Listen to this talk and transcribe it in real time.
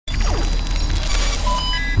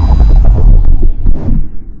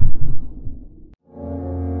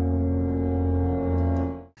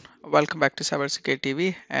welcome back to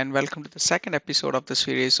CyberSecurityTV and welcome to the second episode of the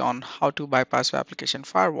series on how to bypass your application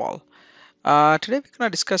firewall. Today we're going to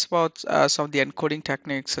discuss about some of the encoding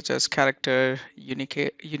techniques such as character,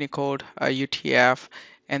 Unicode, UTF,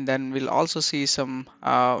 and then we'll also see some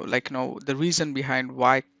the reason behind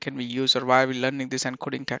why can we use or why are we learning these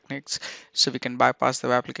encoding techniques so we can bypass the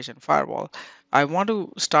application firewall. I want to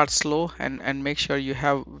start slow and make sure you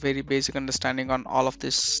have very basic understanding on all of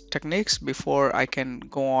these techniques before I can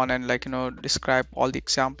go on and describe all the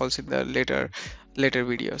examples in the later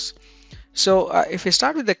videos. So if we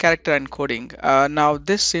start with the character encoding, now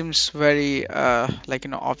this seems very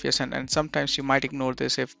obvious, and sometimes you might ignore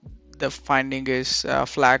this if the finding is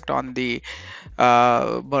flagged on the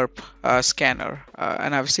burp scanner.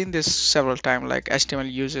 And I've seen this several times, like HTML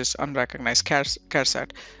uses unrecognized char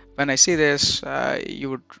set. When I see this, you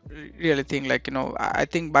would really think I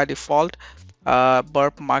think by default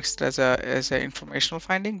burp marks it as a informational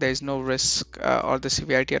finding. There is no risk or the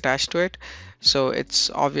severity attached to it, so it's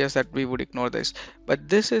obvious that we would ignore this. But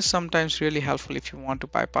this is sometimes really helpful if you want to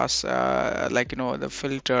bypass the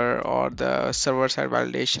filter or the server side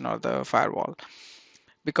validation or the firewall,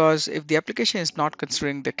 because if the application is not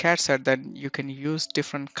considering the char set, then you can use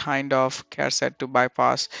different kind of char set to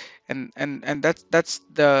bypass, and that's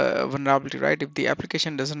the vulnerability, right? If the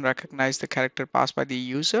application doesn't recognize the character passed by the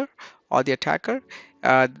user or the attacker,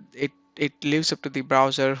 it leaves up to the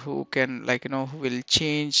browser who can who will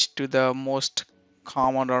change to the most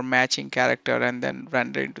common or matching character and then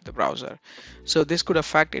render into the browser. So this could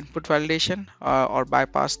affect input validation or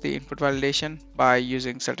bypass the input validation by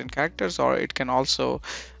using certain characters, or it can also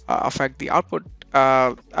affect the output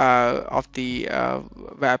of the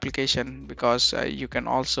application, because you can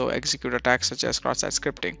also execute attacks such as cross-site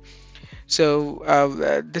scripting. So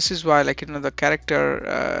this is why the character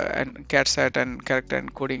and char set and character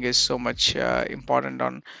encoding is so much important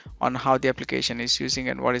on how the application is using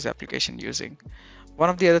and what is application using. One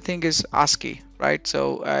of the other thing is ASCII, right?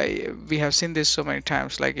 So we have seen this so many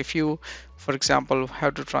times. Like if you, for example,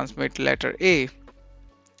 have to transmit letter A,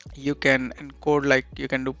 you can encode, like you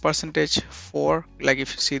can do %4, like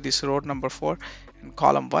if you see this row number 4 and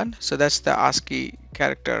column 1, so that's the ASCII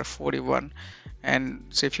character 41. And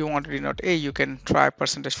so if you want to denote A, you can try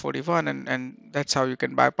 %41, and that's how you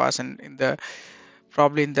can bypass. And in the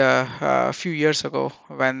probably in the few years ago,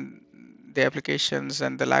 when the applications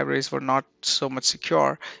and the libraries were not so much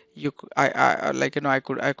secure, I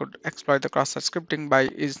could exploit the cross-site scripting by,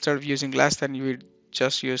 instead of using less than, you would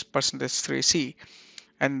just use %3c,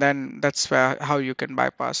 and then that's how you can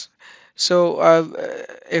bypass. So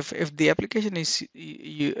if the application is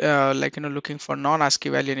looking for non-ASCII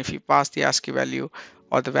value, and if you pass the ASCII value,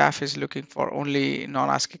 or the WAF is looking for only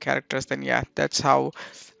non-ASCII characters, then yeah, that's how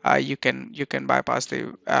you can bypass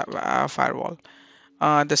the firewall.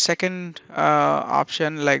 The second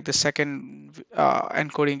option, like the second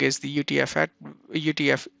encoding, is the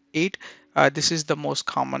UTF-8. This is the most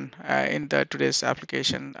common in the today's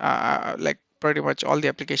application. Like pretty much all the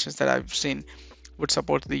applications that I've seen would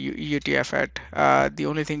support the UTF-8. The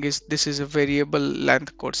only thing is this is a variable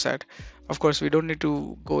length code set. Of course, we don't need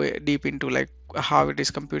to go deep into like how it is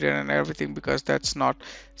computed and everything, because that's not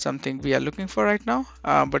something we are looking for right now.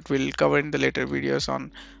 But we'll cover in the later videos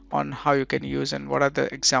on how you can use and what are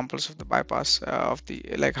the examples of the bypass of the,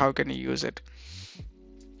 like how can you use it.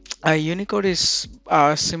 Unicode is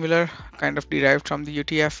similar, kind of derived from the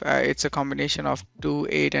UTF. It's a combination of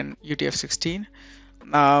 2.8 and UTF-16.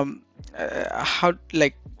 How,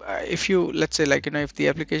 if you, let's say, if the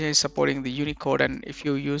application is supporting the Unicode, and if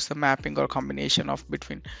you use the mapping or combination of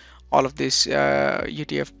between all of this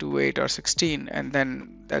UTF-2.8 or 16, and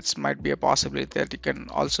then that's might be a possibility that you can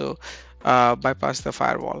also bypass the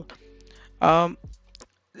firewall.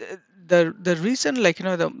 The reason,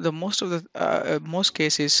 the most of the most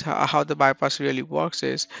cases how the bypass really works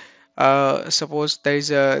is, suppose there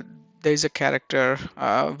is a character,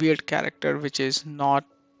 weird character, which is not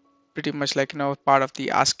pretty much part of the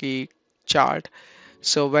ASCII chart.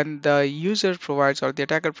 So when the user provides, or the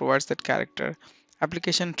attacker provides, that character,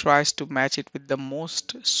 application tries to match it with the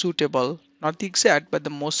most suitable, not the exact, but the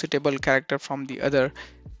most suitable character from the other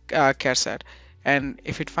char set. And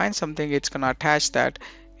if it finds something, it's gonna attach that.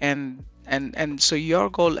 And so your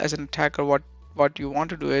goal as an attacker, what you want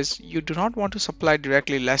to do is, you do not want to supply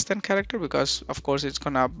directly less than character, because of course it's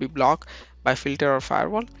gonna be blocked by filter or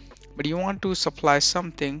firewall. But you want to supply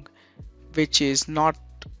something which is not,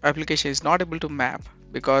 application is not able to map,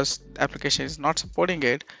 because application is not supporting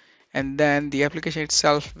it, and then the application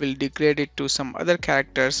itself will degrade it to some other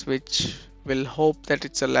characters which will hope that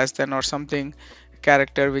it's a less than or something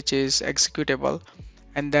character which is executable.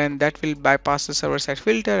 and then that will bypass the server-side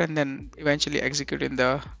filter and then eventually execute in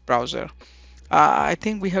the browser. I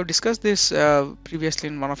think we have discussed this previously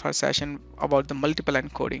in one of our session about the multiple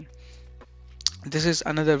encoding. This is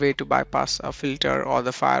another way to bypass a filter or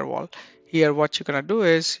the firewall. Here what you're gonna do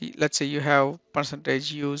is, let's say you have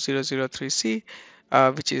percentage %u003c,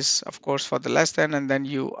 which is of course for the less than, and then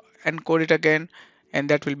you encode it again, and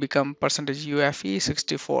that will become percentage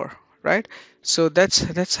 %ufe64, right? So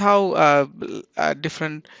that's how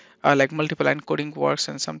different like multiple encoding works,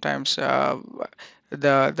 and sometimes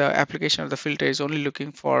the application of the filter is only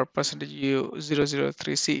looking for percentage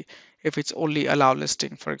u003c if it's only allow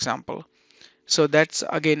listing, for example. So that's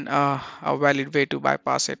again a valid way to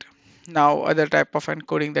bypass it. Now, other type of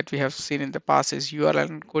encoding that we have seen in the past is URL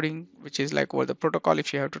encoding, which is like over the protocol.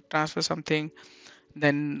 If you have to transfer something,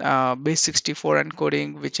 then base64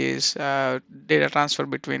 encoding, which is data transfer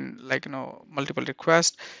between, like, multiple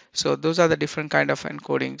requests. So those are the different kind of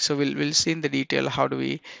encoding. So we'll see in the detail how do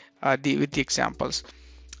we with the examples.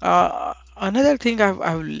 Another thing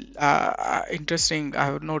interesting I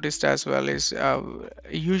have noticed as well is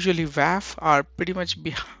usually WAF are pretty much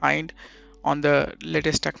behind on the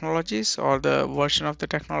latest technologies or the version of the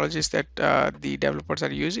technologies that the developers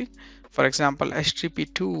are using. For example,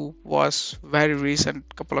 HTTP2 was very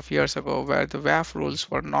recent, couple of years ago, where the WAF rules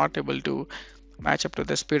were not able to match up to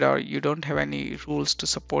the speed, or you don't have any rules to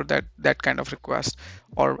support that kind of request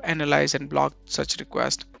or analyze and block such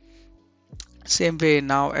request. Same way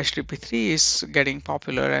now HTTP3 is getting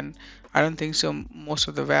popular, and I don't think so most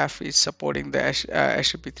of the WAF is supporting the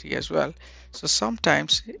HTTP3 as well. So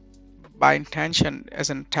sometimes by intention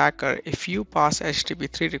as an attacker, if you pass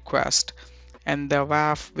HTTP3 request and the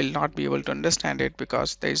WAF will not be able to understand it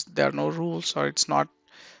because there are no rules or it's not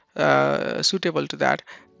suitable to that,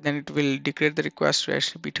 then it will declare the request to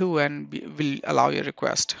HTTP2 and will allow your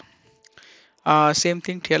request. Same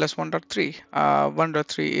thing TLS 1.3.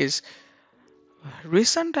 1.3 is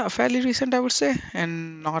recent, fairly recent, I would say,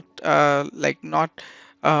 and not not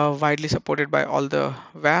widely supported by all the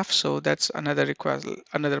WAF. So that's another request,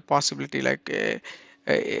 another possibility. Like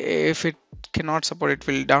if it cannot support, it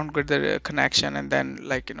will downgrade the connection, and then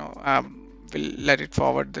will let it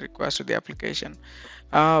forward the request to the application.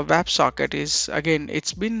 WebSocket is, again,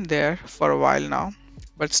 it's been there for a while now,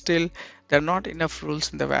 but still there are not enough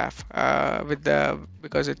rules in the WAF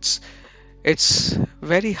because it's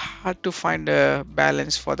very hard to find a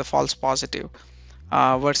balance for the false positive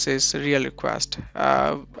versus real request,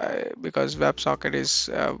 because WebSocket is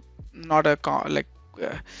not a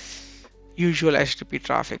usual HTTP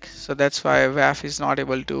traffic. So that's why WAF is not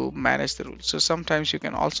able to manage the rules. So sometimes you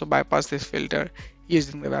can also bypass this filter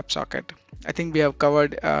using the WebSocket. I think we have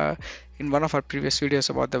covered in one of our previous videos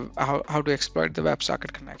about how to exploit the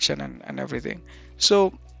WebSocket connection and everything.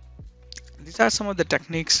 So these are some of the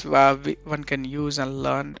techniques one can use and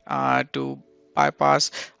learn to bypass.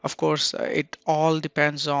 Of course, it all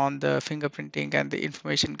depends on the fingerprinting and the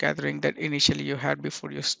information gathering that initially you had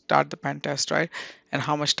before you start the pen test, right? And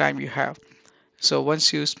how much time you have. So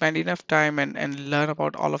once you spend enough time and learn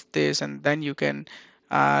about all of this, and then you can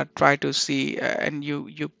try to see and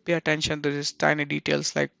you pay attention to these tiny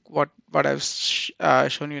details, like what I've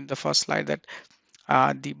shown you in the first slide, that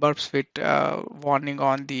the burp suite warning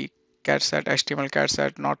on the cat set, HTML cat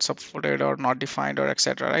set, not supported or not defined or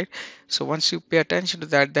etc. Right? So once you pay attention to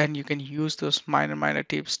that, then you can use those minor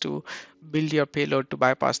tips to build your payload to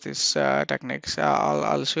bypass these techniques.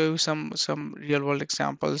 I'll show you some real world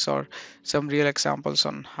examples or some real examples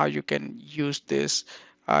on how you can use this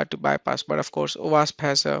to bypass. But of course, OWASP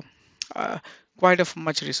has a uh, quite of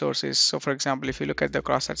much resources. So for example, if you look at the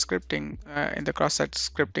cross-site scripting, in the cross-site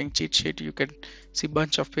scripting cheat sheet, you can see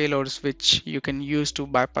bunch of payloads which you can use to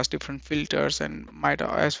bypass different filters, and might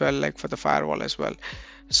as well like for the firewall as well.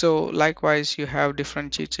 So likewise, you have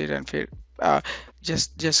different cheat sheet, and uh,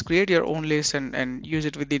 just create your own list and use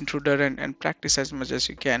it with the intruder, and practice as much as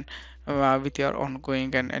you can with your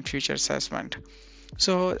ongoing and future assessment.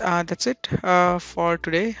 So that's it for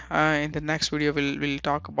today. In the next video, we'll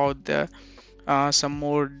talk about the some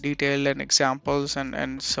more detail and examples,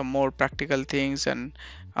 and some more practical things and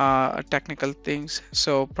technical things.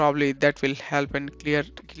 So probably that will help and clear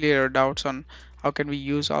your doubts on how can we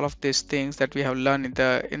use all of these things that we have learned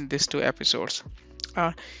in these two episodes.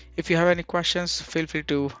 uh, if you have any questions, feel free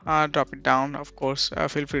to drop it down. Of course,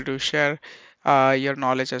 feel free to share your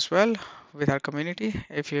knowledge as well with our community.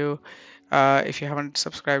 If you haven't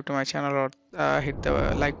subscribed to my channel or hit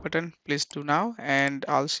the like button, please do now, and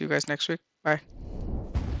I'll see you guys next week. Bye.